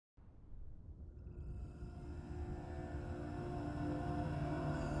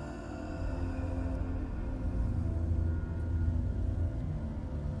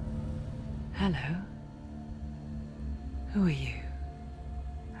Hello. Who are you?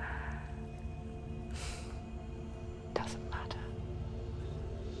 Doesn't matter.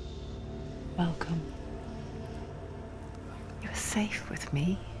 Welcome. You're safe with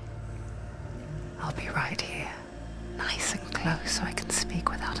me. I'll be right here, nice and close so I can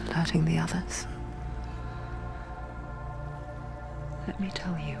speak without alerting the others. Let me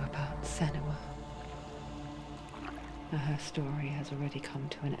tell you about Senua. Her story has already come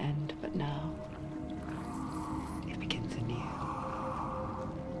to an end, but now it begins anew.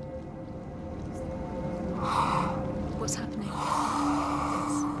 What's happening?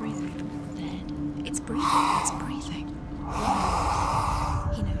 It's breathing. Dead. It's breathing. It's breathing.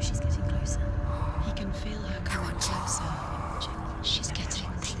 He knows she's getting closer. He can feel her coming closer. She's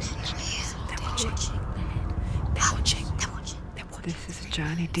getting closer. They're watching. They're watching. They're watching. This is a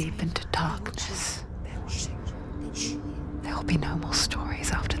journey deep into darkness. There will be no more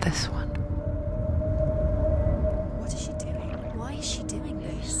stories after this one. What is she doing? Why is she doing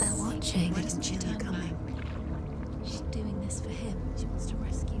this? They're watching. Why doesn't she turn coming? She's doing this for him. She wants to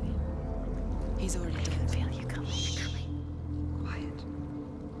rescue him. He's already dead. I can feel you coming. Quiet.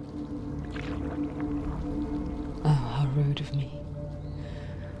 Oh, how rude of me.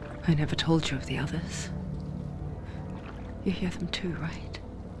 I never told you of the others. You hear them too, right?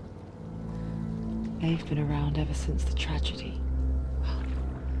 They've been around ever since the tragedy. Well,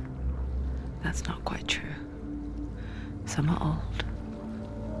 that's not quite true. Some are old,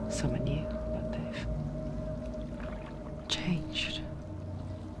 some are new, but they've changed.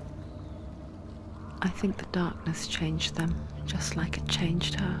 I think the darkness changed them, just like it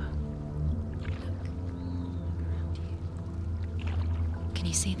changed her. Can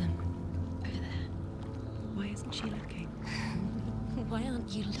you see them? Over there. Why isn't she looking? Why aren't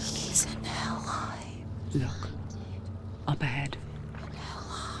you looking? He's in hell. Look, up ahead.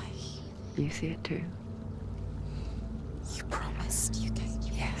 Hell. You see it too? You promised you gave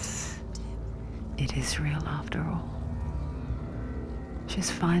you. Yes. It is real after all.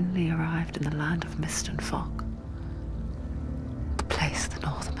 She's finally arrived in the land of mist and fog. The place the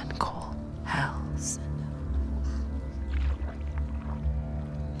Northmen call hell.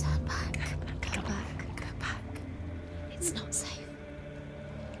 Turn back. Go back. Go back. It's not safe.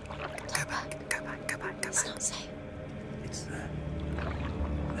 Go back. Go back. Go back. Go back. It's not safe. It's there.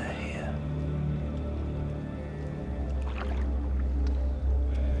 They're here.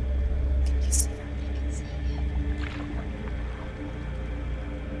 Can you see them? I can see you.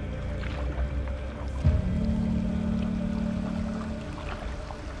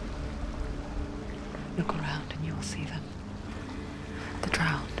 Look around and you'll see them. The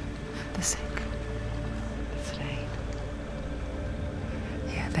drowned, the sick, the slain.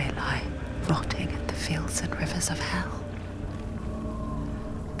 Here they lie, rotting in the fields and rivers of hell.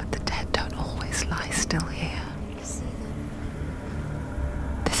 But the dead don't always lie still here. You see them.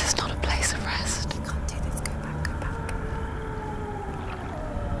 This is not a place of rest. You can't do this. Go back. Go back.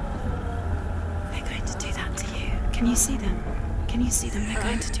 They're going to do that to you. Can you see them? Can you see them? They're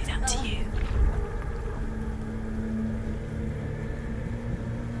going to do that to you.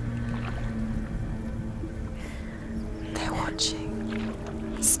 They're watching.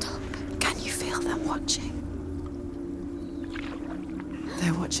 Stop. Can you feel them watching?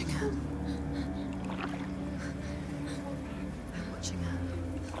 They're watching her. They're watching her.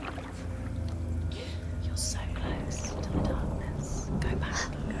 You're so close to the darkness. Go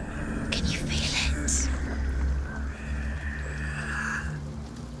back. Can you feel it?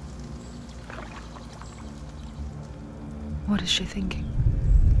 What is she thinking?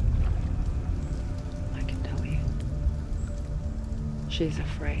 I can tell you. She's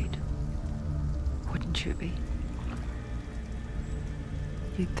afraid. Wouldn't you be?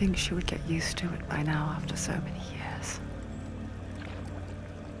 You'd think she would get used to it by now after so many years.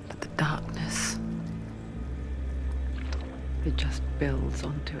 But the darkness, it just builds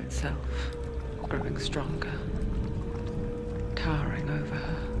onto itself, growing stronger, towering over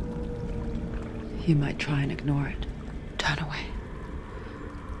her. You might try and ignore it, turn away.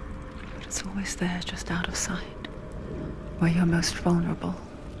 But it's always there, just out of sight, where you're most vulnerable.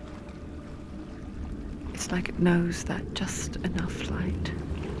 It's like it knows that just enough light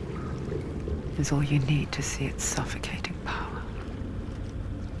is all you need to see its suffocating power.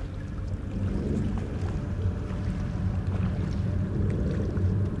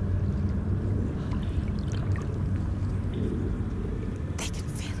 They can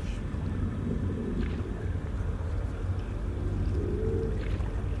feel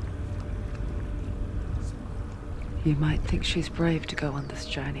you. You might think she's brave to go on this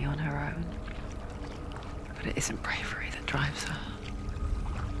journey on her own, but it isn't bravery that drives her.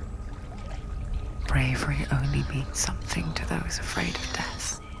 bravery only means something to those afraid of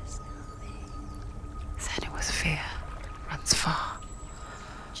death. Senua's fear runs far,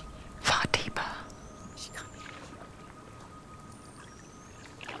 far deeper.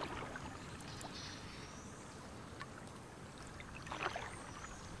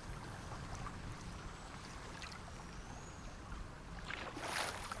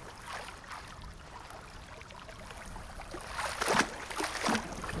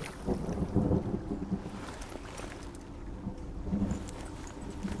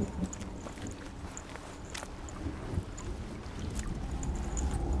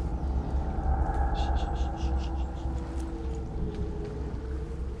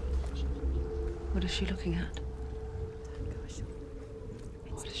 What is she looking at?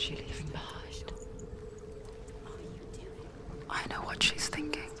 What is she leaving behind? I know what she's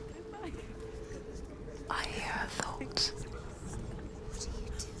thinking. I hear her thoughts.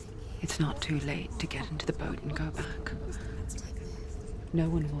 It's not too late to get into the boat and go back. No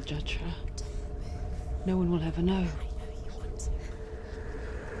one will judge her. No one will ever know.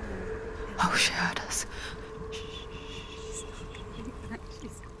 Oh, she heard us.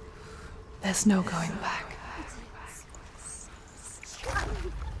 There's no going back.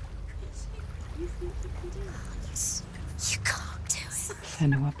 You can't do it.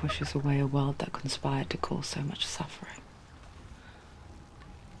 Senua pushes away a world that conspired to cause so much suffering.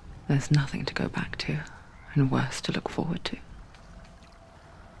 There's nothing to go back to, and worse to look forward to.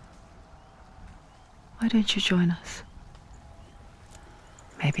 Why don't you join us?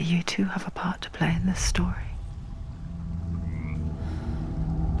 Maybe you too have a part to play in this story.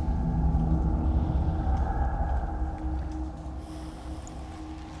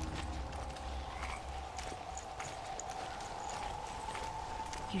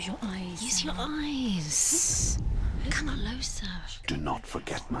 Use your eyes. Use your eyes. Come on. Closer. Do not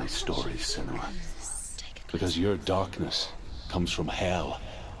forget my story, Senua. Take a Because your darkness comes from hell,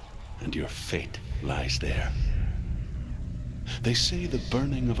 and your fate lies there. They say the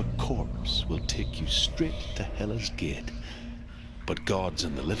burning of a corpse will take you straight to Hela's gate, but gods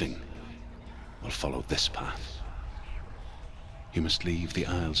and the living will follow this path. You must leave the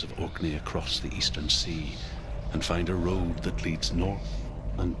Isles of Orkney across the eastern sea and find a road that leads north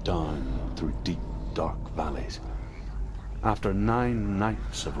and down through deep, dark valleys. After 9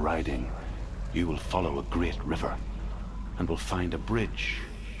 nights of riding, you will follow a great river and will find a bridge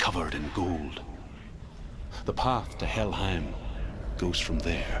covered in gold. The path to Helheim goes from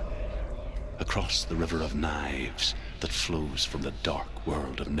there, across the River of Knives that flows from the dark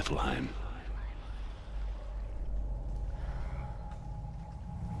world of Niflheim.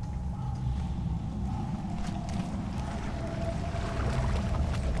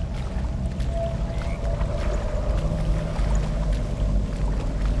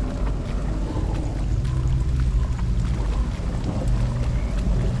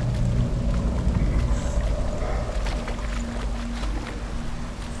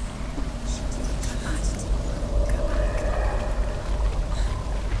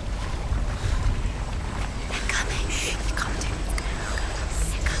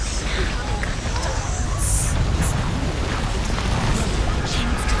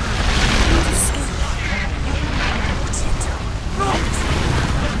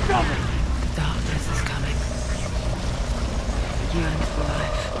 Darkness is coming. Yearns for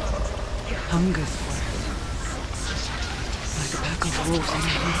life. Hungers for it. Like a pack of wolves in a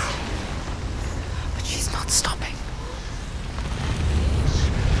heat. But she's not stopping.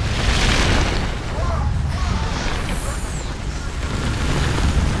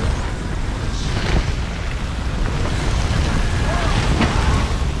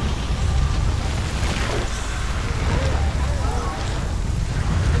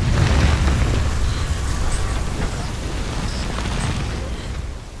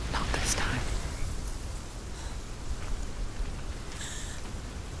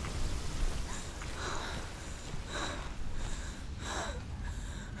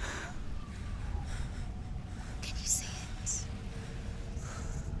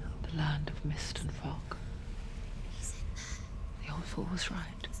 Land of mist and fog. The old fool was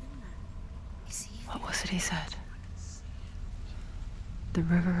right. What was it he said? The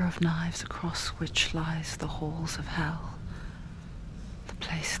river of knives across which lies the halls of hell. The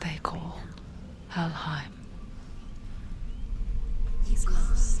place they call Helheim. He's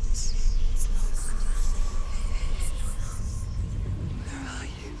lost. He's lost. Where are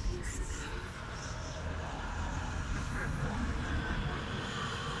you?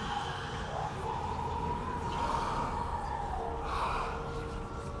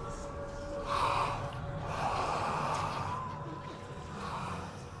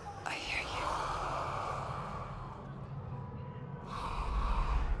 I hear you.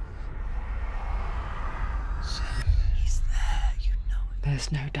 There's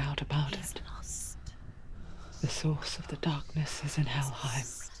no doubt about it. The source of the darkness is in Helheim,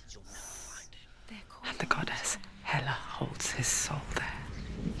 and the goddess Hela holds his soul there.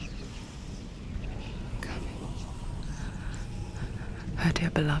 Her dear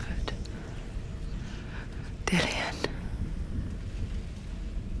beloved, Dillian.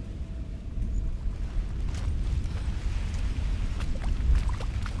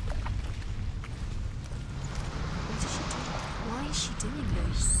 Why is she doing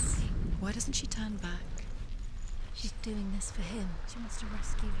this? Why doesn't she turn back? She's doing this for him. She wants to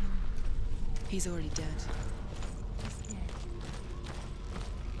rescue him. He's already dead. He's dead.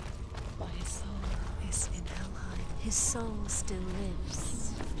 But his soul is in Helheim. His soul still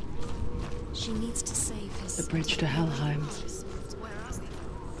lives. She needs to save his The bridge to Helheim.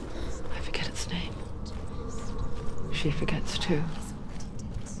 I forget its name. She forgets too.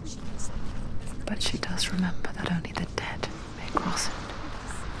 But she does remember that only the dead may cross it.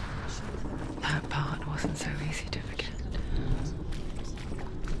 That part wasn't so easy to forget.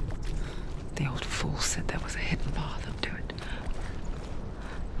 The old fool said there was a hidden path up to it.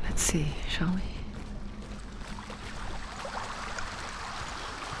 Let's see, shall we?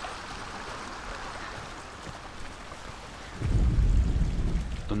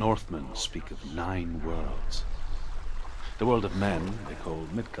 The Northmen speak of 9 worlds. The world of men they call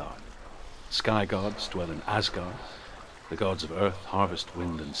Midgard. Sky gods dwell in Asgard. The gods of earth, harvest,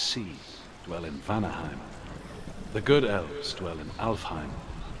 wind, and sea dwell in Vanaheim. The good elves dwell in Alfheim.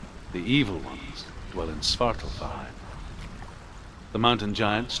 The evil ones dwell in Svartalfheim. The mountain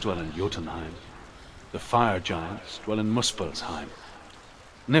giants dwell in Jotunheim. The fire giants dwell in Muspelheim.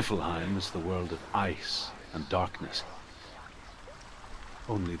 Niflheim is the world of ice and darkness.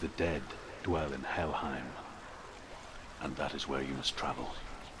 Only the dead dwell in Helheim, and that is where you must travel.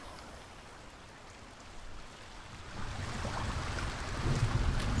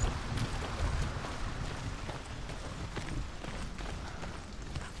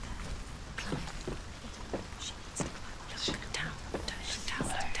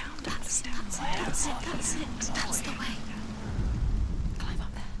 That's the way. Climb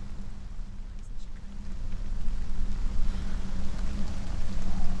up there.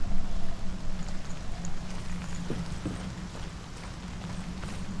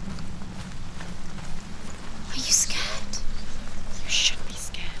 Are you scared? You should be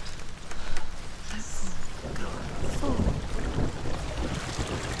scared. Don't fall.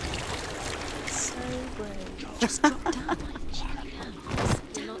 So brave. Just drop down.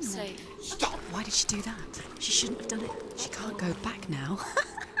 You're not safe. Why did she do that? She shouldn't have done it. She can't go back now.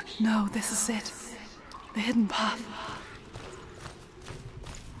 No, this is it. The hidden path.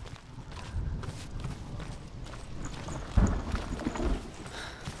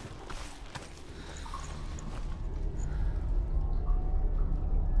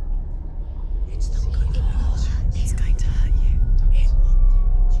 It's not good. It's going to hurt you.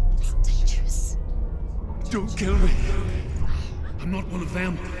 It's dangerous. Don't kill me. I'm not one of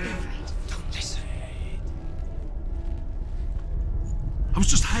them. Don't listen. I was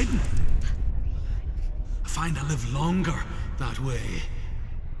just hiding. I find I live longer that way.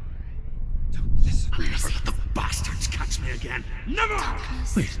 Don't listen. I'll never let the bastards catch me again. Never!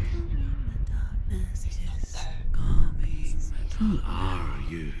 Wait, who are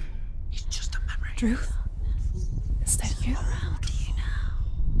you? It's just a memory. Ruth? Is that you? Around you now.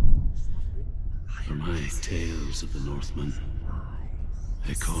 For my tales of the Northmen,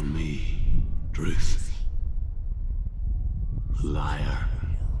 they call me Druth. A liar.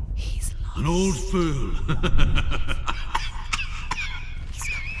 He's lost. An old fool.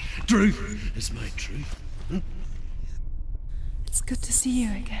 Truth is my truth. It's good to see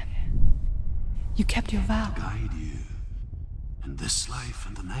you again. You kept your vow. Guide you in this life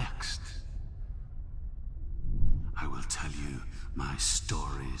and the next. I will tell you my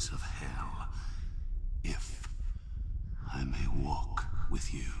stories of hell, if I may walk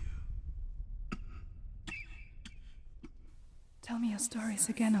with you. Tell me your stories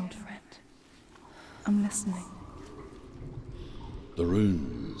again, old friend. I'm listening. The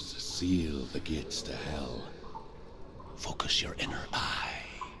runes seal the gates to hell. Focus your inner eye,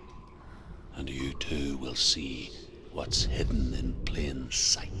 and you too will see what's hidden in plain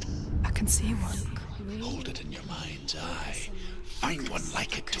sight. I can see one. Hold it in your mind's eye. Find one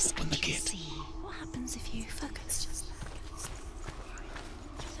like it to open the gate. What happens if you focus?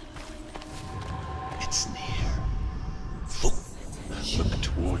 It's near. Look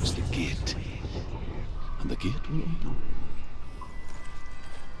towards the gate, and the gate will open.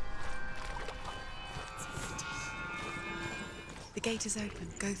 The The gate is open.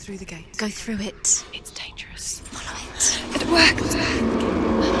 Go through the gate. Go through it. It's dangerous. Follow it. It works.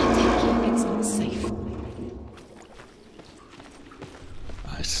 It's not safe.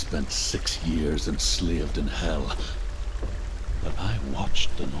 I spent 6 years enslaved in hell, but I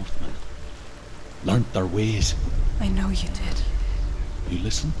watched the Northmen, learnt their ways. I know you did. You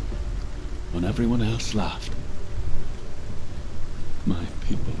listened when everyone else laughed. My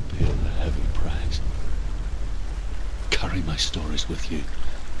people paid a heavy price. Carry my stories with you,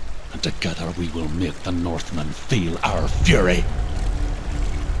 and together we will make the Northmen feel our fury.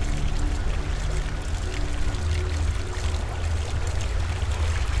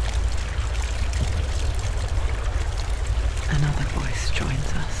 Another voice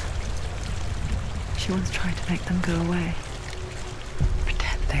joins us. She once tried to make them go away.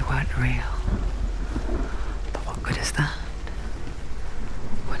 Pretend they weren't real. But what good is that?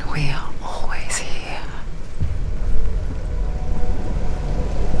 When we are always here.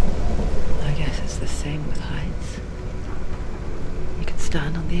 I guess it's the same with heights. You can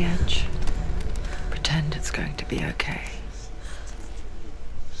stand on the edge, pretend it's going to be okay.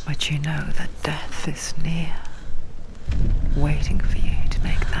 But you know that death is near, waiting for you to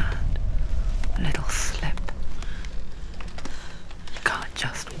make that little slip. You can't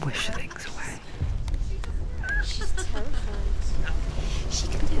just wish things away. She's terrified. She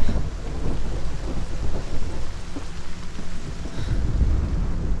can do it.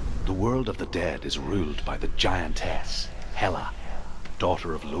 The world of the dead is ruled by the giantess, Hela,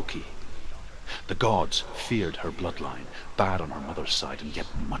 daughter of Loki. The gods feared her bloodline, bad on her mother's side and yet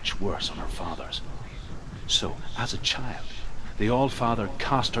much worse on her father's. So, as a child, the All-Father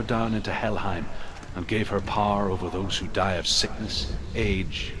cast her down into Helheim and gave her power over those who die of sickness,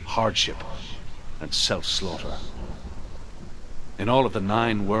 age, hardship, and self-slaughter. In all of the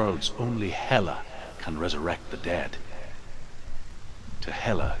 9 worlds, only Hela can resurrect the dead. To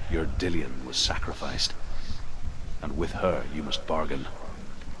Hela, your Dillion was sacrificed, and with her you must bargain.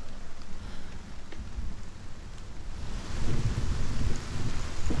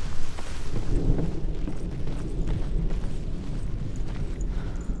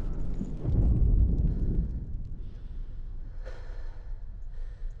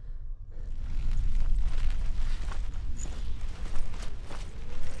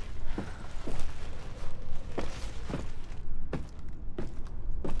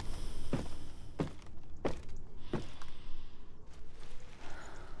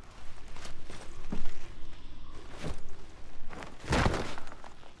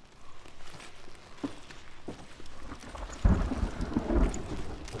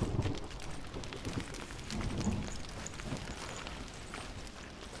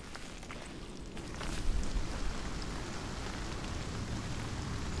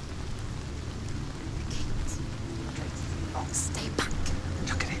 Stay back.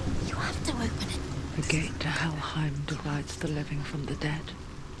 Look at it. You have to open it. The gate to Helheim divides the living from the dead.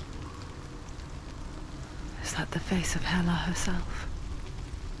 Is that the face of Hela herself?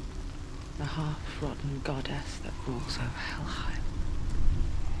 The half-rotten goddess that rules over Helheim.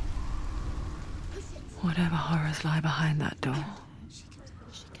 Whatever horrors lie behind that door,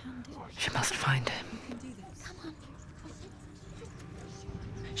 she must find him.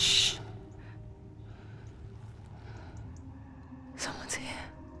 Shh. Someone's here.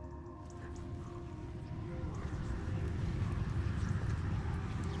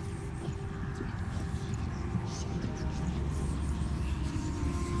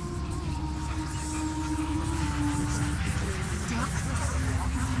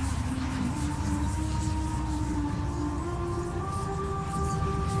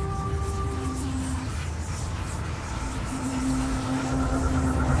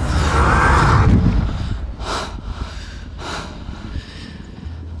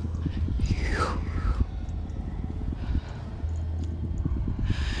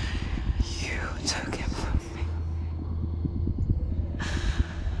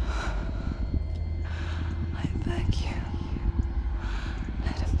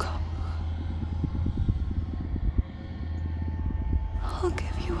 I'll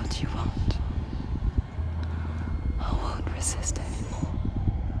give you what you want. I won't resist anymore.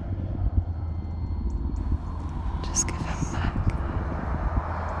 Just give him back.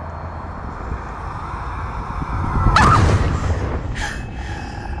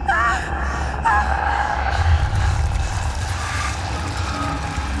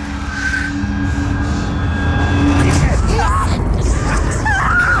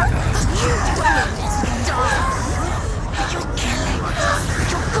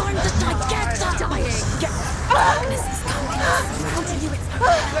 Darkness is coming. Continue it.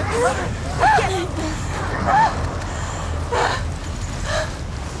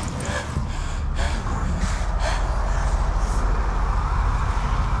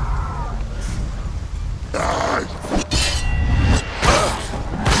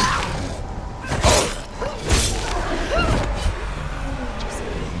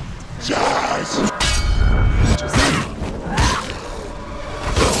 He's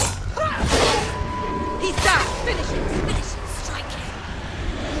down! Finish him! Finish him! Strike him!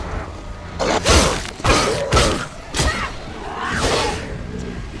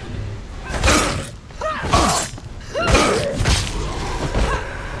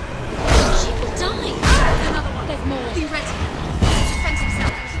 She will die! Another one! There's more! Be ready! Defend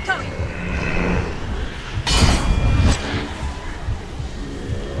himself! Keep going!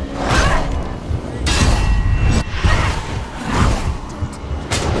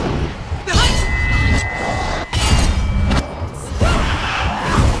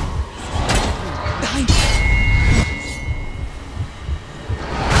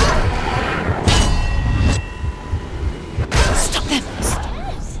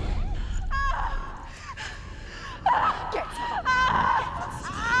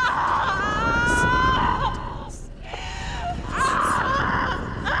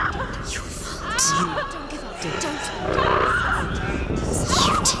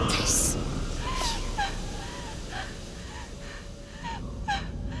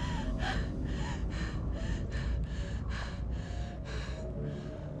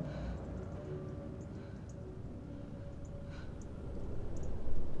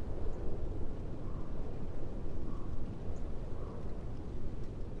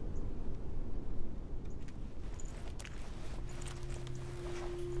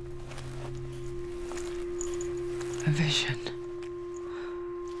 A vision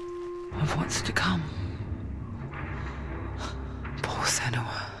of what's to come. Poor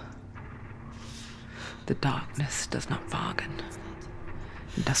Senua. The darkness does not bargain.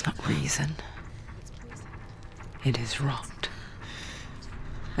 It does not reason. It is rot.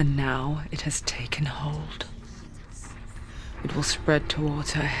 And now it has taken hold. It will spread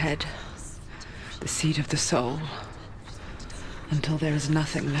towards her head, the seat of the soul, until there is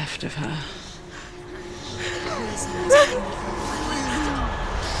nothing left of her.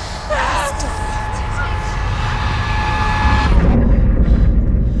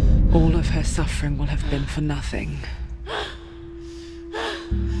 All of her suffering will have been for nothing.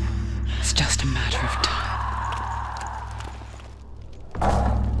 It's just a matter of time.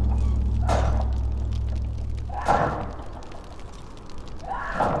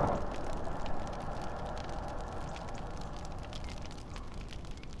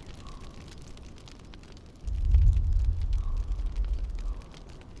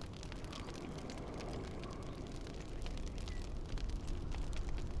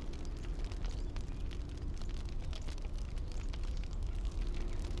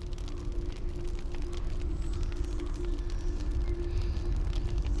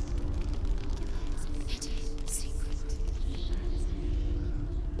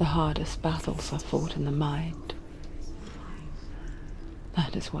 The hardest battles are fought in the mind.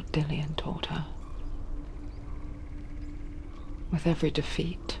 That is what Dillian taught her. With every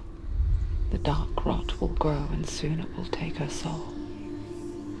defeat, the dark rot will grow and soon it will take her soul.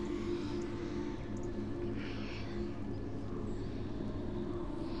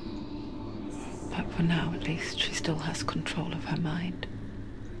 But for now, at least, she still has control of her mind.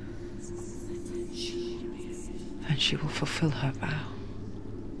 And she will fulfill her vow.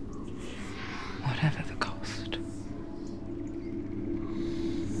 Whatever the cost.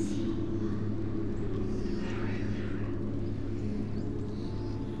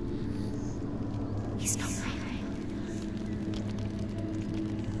 He's not moving.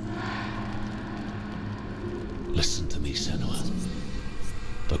 Listen to me, Senua.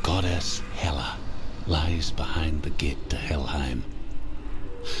 The goddess Hela lies behind the gate to Helheim.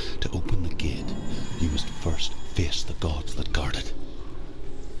 To open the gate, you must first face the gods that guard it.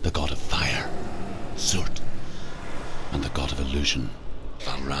 The god of fire, Surt, and the god of illusion,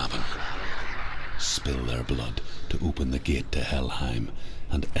 Valravan. Spill their blood to open the gate to Helheim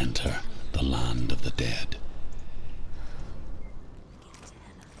and enter the land of the dead.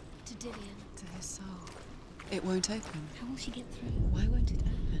 To Dillian. To his soul. It won't open. How will she get through? Why won't it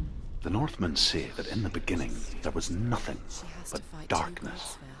open? The Northmen say that in the beginning there was nothing She has but to fight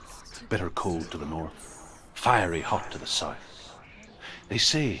darkness. 2 gods first. Bitter cold to the north, fiery hot to the south. They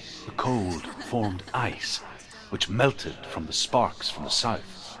say the cold formed ice, which melted from the sparks from the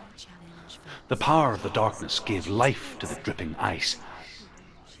south. The power of the darkness gave life to the dripping ice,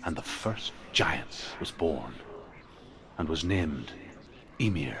 and the first giant was born, and was named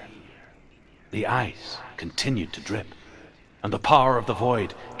Ymir. The ice continued to drip, and the power of the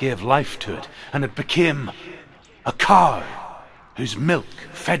void gave life to it, and it became a cow, whose milk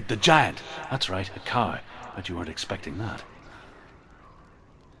fed the giant. That's right, a cow. Bet you weren't expecting that.